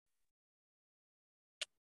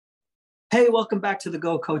Hey, welcome back to the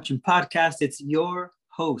Go Coaching Podcast. It's your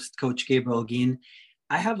host, Coach Gabriel Guin.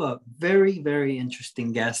 I have a very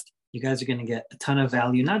interesting guest. You guys are going to get a ton of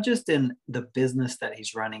value, not just in the business that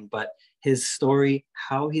he's running, but his story,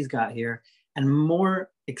 how he's got here, and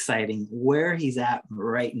more exciting, where he's at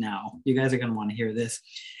right now. You guys are going to want to hear this.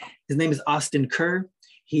 His name is Austin Kerr.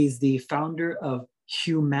 He's the founder of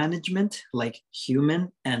Humanagement, like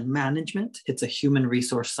human and management. It's a human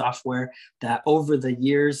resource software that over the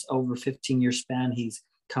years, over 15-year span, he's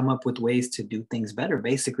come up with ways to do things better,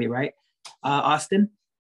 basically, right? Austin?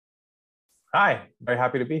 Hi, very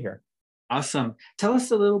happy to be here. Awesome. Tell us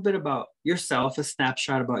a little bit about yourself, a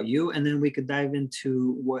snapshot about you, and then we could dive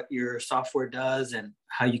into what your software does and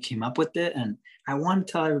how you came up with it. And I want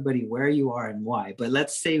to tell everybody where you are and why, but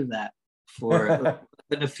let's save that for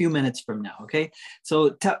a few minutes from now, okay?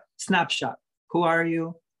 So snapshot, who are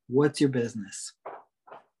you? What's your business?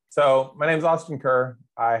 So my name is Austin Kerr.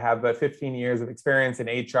 I have about 15 years of experience in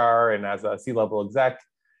HR and as a C-level exec.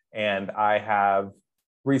 And I have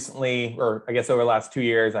recently, or I guess over the last 2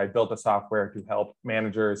 years, I've built a software to help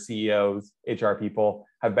managers, CEOs, HR people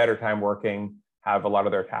have better time working, have a lot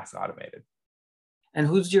of their tasks automated. And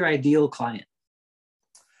who's your ideal client?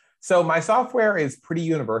 So my software is pretty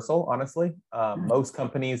universal, honestly. Most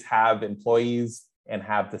companies have employees and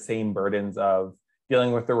have the same burdens of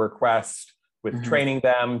dealing with the request, with training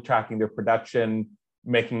them, tracking their production,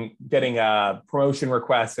 getting a promotion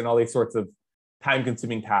request, and all these sorts of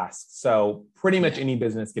time-consuming tasks. So pretty much any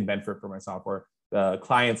business can benefit from my software. The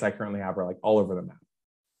clients I currently have are like all over the map.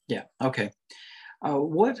 Yeah. Okay.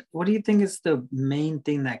 What do you think is the main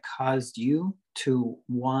thing that caused you to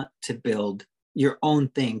want to build your own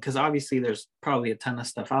thing? Because obviously there's probably a ton of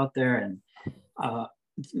stuff out there, and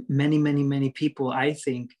many people, I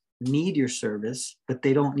think, need your service, but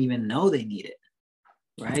they don't even know they need it,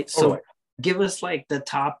 right? So give us like the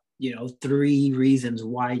top 3 reasons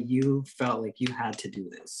why you felt like you had to do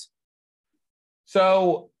this.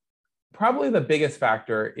 So probably the biggest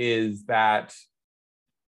factor is that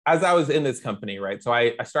as I was in this company, right? So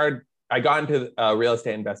I got into a real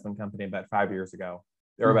estate investment company about 5 years ago.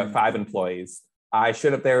 There were about 5 employees. I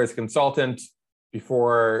showed up there as a consultant.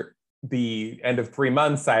 Before the end of 3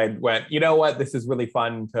 months, I went, you know what? This is really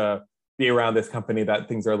fun to be around this company that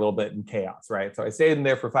things are a little bit in chaos, right? So I stayed in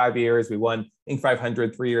there for 5 years. We won Inc.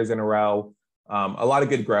 500 3 years in a row, a lot of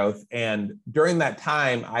good growth. And during that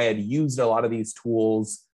time, I had used a lot of these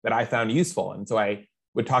tools that I found useful. And so I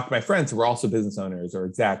would talk to my friends who were also business owners or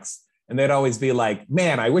execs, and they'd always be like,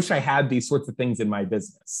 man, I wish I had these sorts of things in my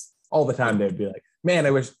business. All the time they'd be like, man,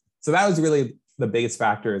 I wish. So that was really the biggest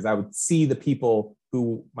factor, is I would see the people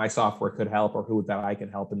who my software could help or who that I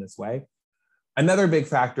could help in this way. Another big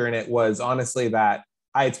factor in it was honestly that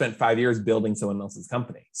I had spent 5 years building someone else's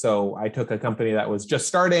company. So I took a company that was just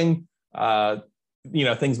starting,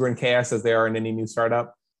 things were in chaos as they are in any new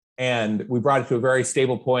startup. And we brought it to a very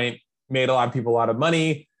stable point, made a lot of people a lot of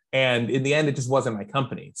money. And in the end, it just wasn't my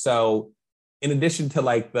company. So in addition to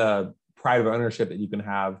like the pride of ownership that you can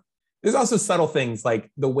have, there's also subtle things like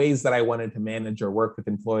the ways that I wanted to manage or work with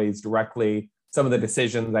employees directly, some of the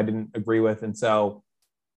decisions I didn't agree with. And so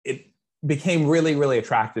it became really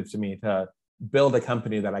attractive to me to build a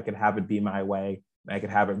company that I could have it be my way, and I could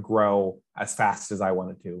have it grow as fast as I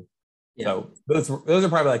wanted to. Yeah. So those are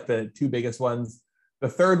probably like the 2 biggest ones. The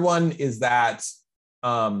third one is that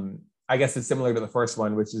I guess it's similar to the first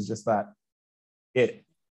one, which is just that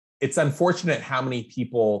it's unfortunate how many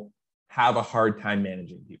people have a hard time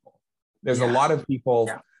managing people. There's a lot of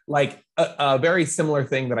people, like a very similar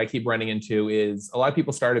thing that I keep running into is a lot of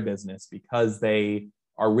people start a business because they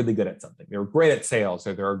are really good at something. They're great at sales,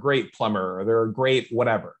 or they're a great plumber, or they're a great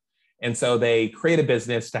whatever. And so they create a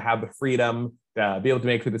business to have the freedom to be able to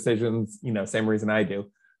make the decisions, same reason I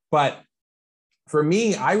do. But for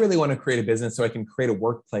me, I really want to create a business so I can create a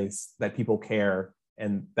workplace that people care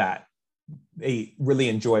and that they really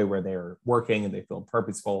enjoy where they're working and they feel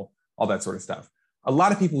purposeful, all that sort of stuff. A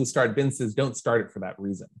lot of people who start businesses don't start it for that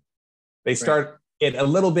reason. They start it a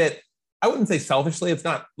little bit, I wouldn't say selfishly. It's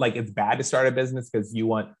not like it's bad to start a business because you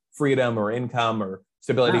want freedom or income or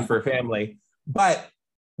stability for a family. But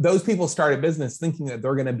those people start a business thinking that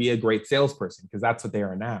they're going to be a great salesperson because that's what they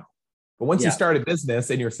are now. But once you start a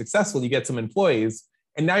business and you're successful, you get some employees,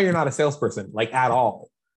 and now you're not a salesperson, like at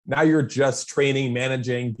all. Now you're just training,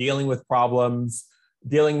 managing, dealing with problems,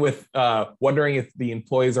 dealing with wondering if the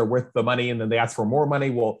employees are worth the money, and then they ask for more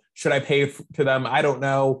money. Well, should I pay to them? I don't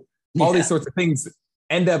know. All these sorts of things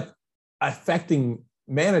end up affecting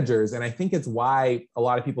managers. And I think it's why a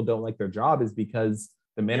lot of people don't like their job, is because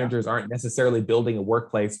the managers aren't necessarily building a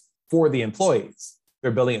workplace for the employees.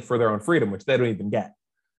 They're building it for their own freedom, which they don't even get.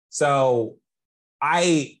 So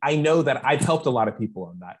I know that I've helped a lot of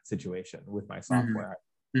people in that situation with my software.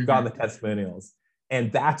 I've gotten the testimonials.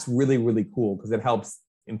 And that's really, really cool because it helps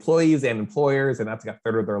employees and employers, and that's got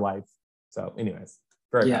better their life. So anyways,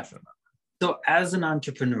 very passionate about it. So as an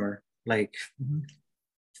entrepreneur, like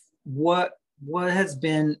what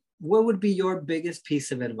would be your biggest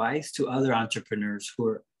piece of advice to other entrepreneurs who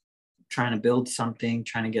are trying to build something,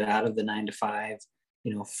 trying to get out of the 9-to-5,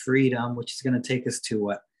 freedom, which is going to take us to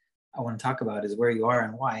what I want to talk about is where you are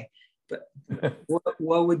and why. But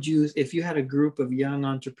what would you, if you had a group of young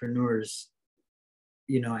entrepreneurs,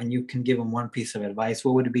 and you can give them one piece of advice,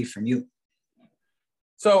 what would it be from you?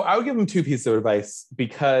 So I would give them two pieces of advice,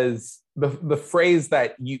 because the phrase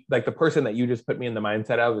that you, like the person that you just put me in the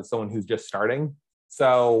mindset of, is someone who's just starting.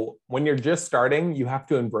 So when you're just starting, you have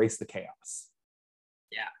to embrace the chaos.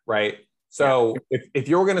 Yeah. Right. So if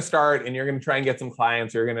you're going to start and you're going to try and get some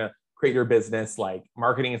clients, you're going to create your business, like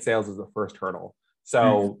marketing and sales is the first hurdle.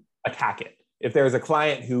 So attack it. If there's a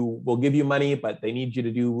client who will give you money, but they need you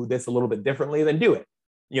to do this a little bit differently, then do it.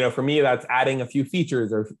 For me, that's adding a few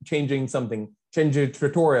features or changing a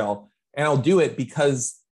tutorial, and I'll do it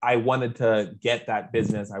because I wanted to get that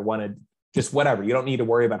business. I wanted just whatever. You don't need to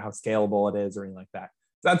worry about how scalable it is or anything like that.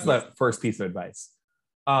 So that's the first piece of advice.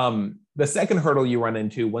 The second hurdle you run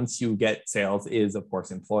into once you get sales is, of course,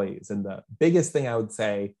 employees. And the biggest thing I would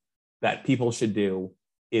say that people should do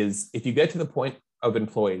is, if you get to the point of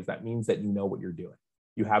employees, that means that you know what you're doing.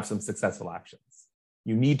 You have some successful actions.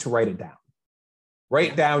 You need to write it down.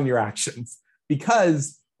 Write down your actions,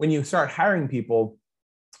 because when you start hiring people,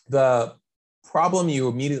 the problem you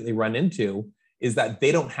immediately run into is that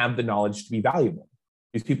they don't have the knowledge to be valuable.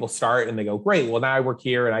 These people start and they go, great, well, now I work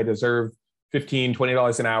here and I deserve $15,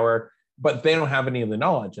 $20 an hour, but they don't have any of the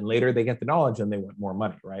knowledge. And later they get the knowledge and they want more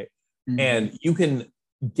money, right? And you can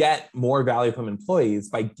get more value from employees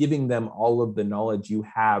by giving them all of the knowledge you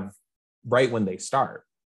have right when they start.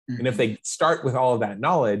 And if they start with all of that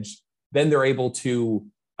knowledge, then they're able to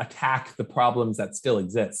attack the problems that still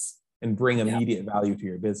exist and bring immediate value to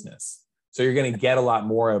your business. So you're going to get a lot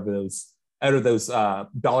more of those out of those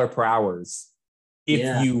dollar per hours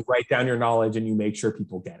if you write down your knowledge and you make sure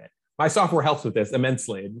people get it. My software helps with this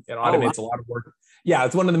immensely. It automates a lot of work. Yeah,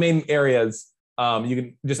 it's one of the main areas. You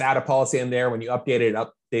can just add a policy in there. When you update it, it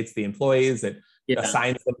updates the employees. It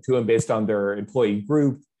assigns them to them based on their employee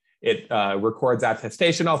group. It records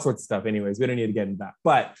attestation, all sorts of stuff. Anyways, we don't need to get into that.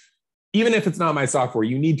 But even if it's not my software,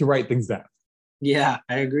 you need to write things down. Yeah,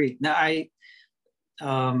 I agree. Now,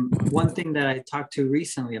 one thing that I talked to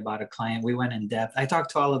recently about a client, we went in depth. I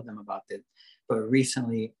talked to all of them about it, but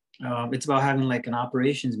recently it's about having like an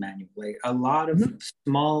operations manual. Like a lot of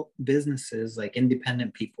small businesses, like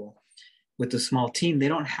independent people with a small team, they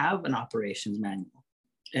don't have an operations manual.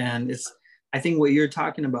 And I think what you're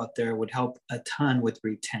talking about there would help a ton with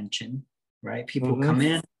retention, right? People come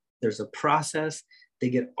in, there's a process. They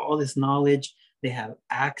get all this knowledge. They have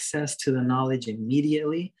access to the knowledge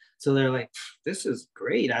immediately. So they're like, this is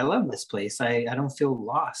great. I love this place. I don't feel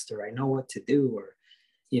lost, or I know what to do, or,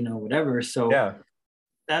 whatever. So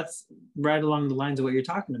that's right along the lines of what you're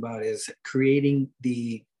talking about, is creating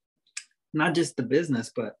not just the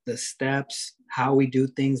business, but the steps, how we do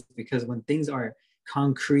things. Because when things are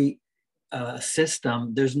concrete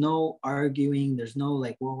system, there's no arguing. There's no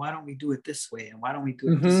like, well, why don't we do it this way? And why don't we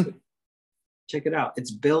do it this way? Check it out.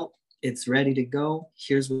 It's built. It's ready to go.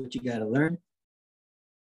 Here's what you got to learn.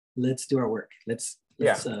 Let's do our work. Let's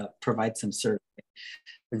provide some service.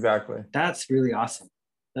 Exactly. That's really awesome.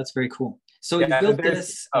 That's very cool. So you built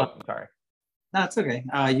this. Sorry. No, it's okay.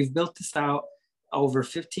 You've built this out over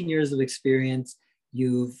 15 years of experience.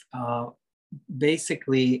 You've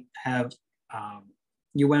basically have,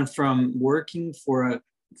 you went from working for a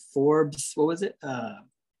Forbes, what was it?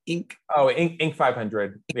 Inc. Oh, Inc.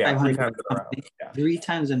 500. Yeah, 3 times in a row. Yeah. 3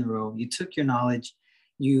 times in a row. You took your knowledge,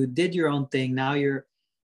 you did your own thing. Now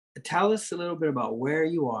tell us a little bit about where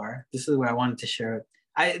you are. This is what I wanted to share.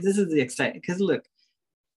 This is the exciting, because look,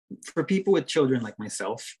 for people with children like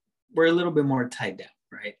myself, we're a little bit more tied down,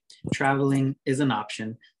 right? Traveling is an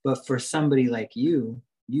option, but for somebody like you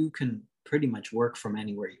can pretty much work from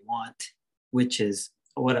anywhere you want, which is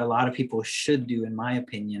what a lot of people should do, in my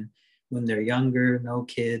opinion, when they're younger, no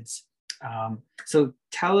kids. So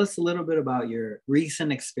tell us a little bit about your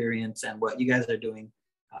recent experience and what you guys are doing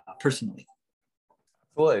personally.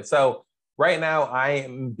 Absolutely. So right now I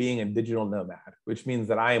am being a digital nomad, which means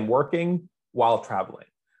that I am working while traveling.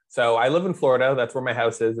 So I live in Florida. That's where my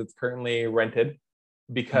house is. It's currently rented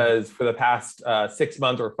because for the past 6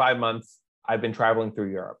 months or 5 months, I've been traveling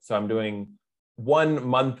through Europe. So I'm doing 1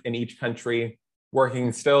 month in each country.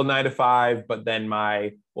 working still 9 to 5, but then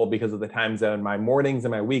because of the time zone, my mornings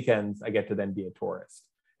and my weekends, I get to then be a tourist.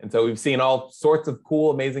 And so we've seen all sorts of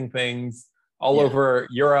cool, amazing things all over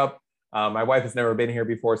Europe. My wife has never been here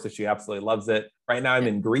before, so she absolutely loves it. Right now I'm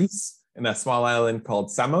in Greece, in a small island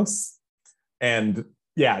called Samos. And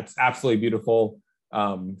yeah, it's absolutely beautiful.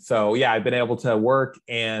 So yeah, I've been able to work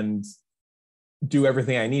and do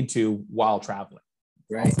everything I need to while traveling.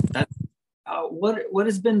 Right. What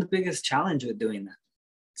has been the biggest challenge with doing that?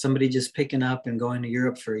 Somebody just picking up and going to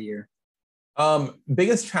Europe for a year.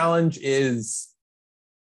 Biggest challenge is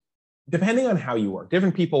depending on how you work.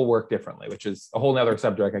 Different people work differently, which is a whole nother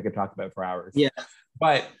subject I could talk about for hours. Yeah.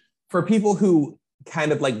 But for people who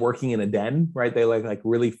kind of like working in a den, right? They like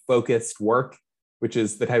really focused work, which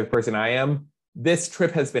is the type of person I am. This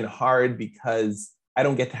trip has been hard because I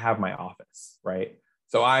don't get to have my office, right?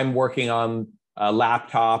 So I'm working on a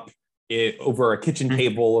laptop over a kitchen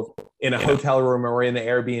table in a hotel room or in the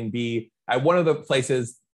Airbnb. At one of the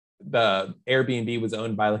places, the Airbnb was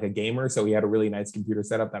owned by like a gamer, so he had a really nice computer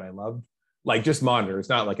setup that I loved, like just monitors,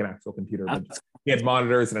 not like an actual computer, but he had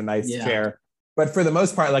monitors and a nice chair. But for the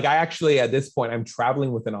most part, like I actually at this point, I'm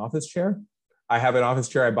traveling with an office chair. I have an office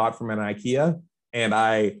chair I bought from an IKEA, and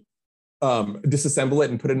I disassemble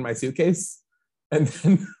it and put it in my suitcase, and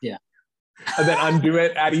then and then undo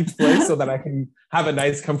it at each place so that I can have a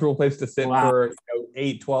nice, comfortable place to sit for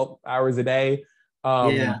 8, 12 hours a day.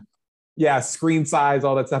 Screen size,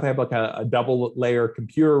 all that stuff. I have like a double layer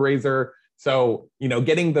computer razor. So,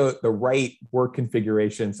 getting the right work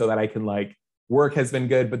configuration so that I can like work has been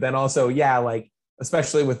good. But then also, like,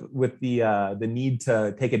 especially with the need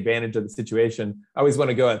to take advantage of the situation, I always want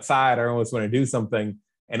to go outside. I always want to do something.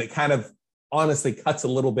 And it kind of honestly cuts a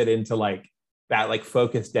little bit into like that, like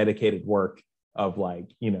focused, dedicated work of like,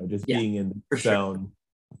 just being in the zone.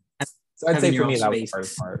 Sure. So I'd say for me, that was the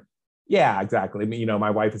hardest part. Yeah, exactly.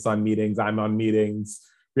 My wife is on meetings. I'm on meetings.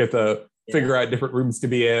 We have to figure out different rooms to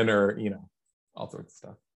be in, or, all sorts of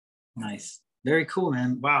stuff. Nice. Very cool,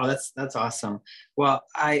 man. Wow, that's awesome. Well,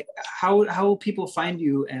 how will people find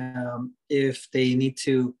you if they need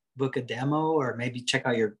to book a demo or maybe check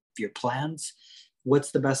out your plans?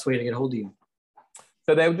 What's the best way to get a hold of you?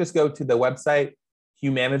 So they would just go to the website,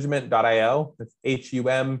 humanagement.io. That's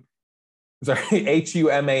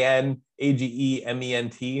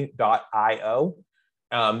HUMANAGEMENT.io.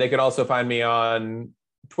 They can also find me on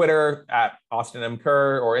Twitter at Austin M.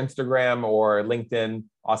 Kerr, or Instagram or LinkedIn,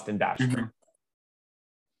 Austin-Kerr.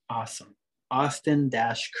 Awesome.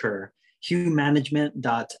 Austin-Kerr.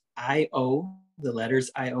 Humanagement.io, the letters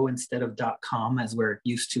IO instead of .com as we're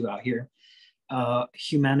used to out here.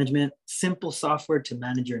 Humanagement, simple software to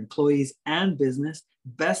manage your employees and business,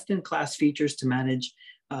 best-in-class features to manage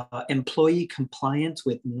employee compliance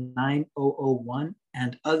with 9001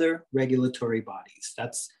 and other regulatory bodies.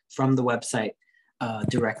 That's from the website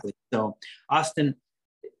directly. So, Austin,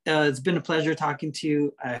 it's been a pleasure talking to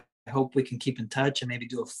you. I hope we can keep in touch and maybe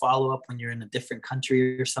do a follow-up when you're in a different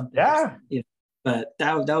country or something. Yeah. But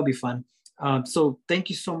that would be fun. So thank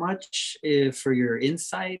you so much for your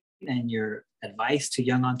insight and your advice to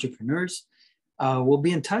young entrepreneurs. We'll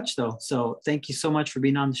be in touch though. So thank you so much for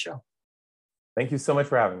being on the show. Thank you so much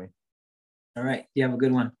for having me. All right. You have a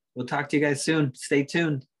good one. We'll talk to you guys soon. Stay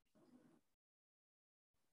tuned.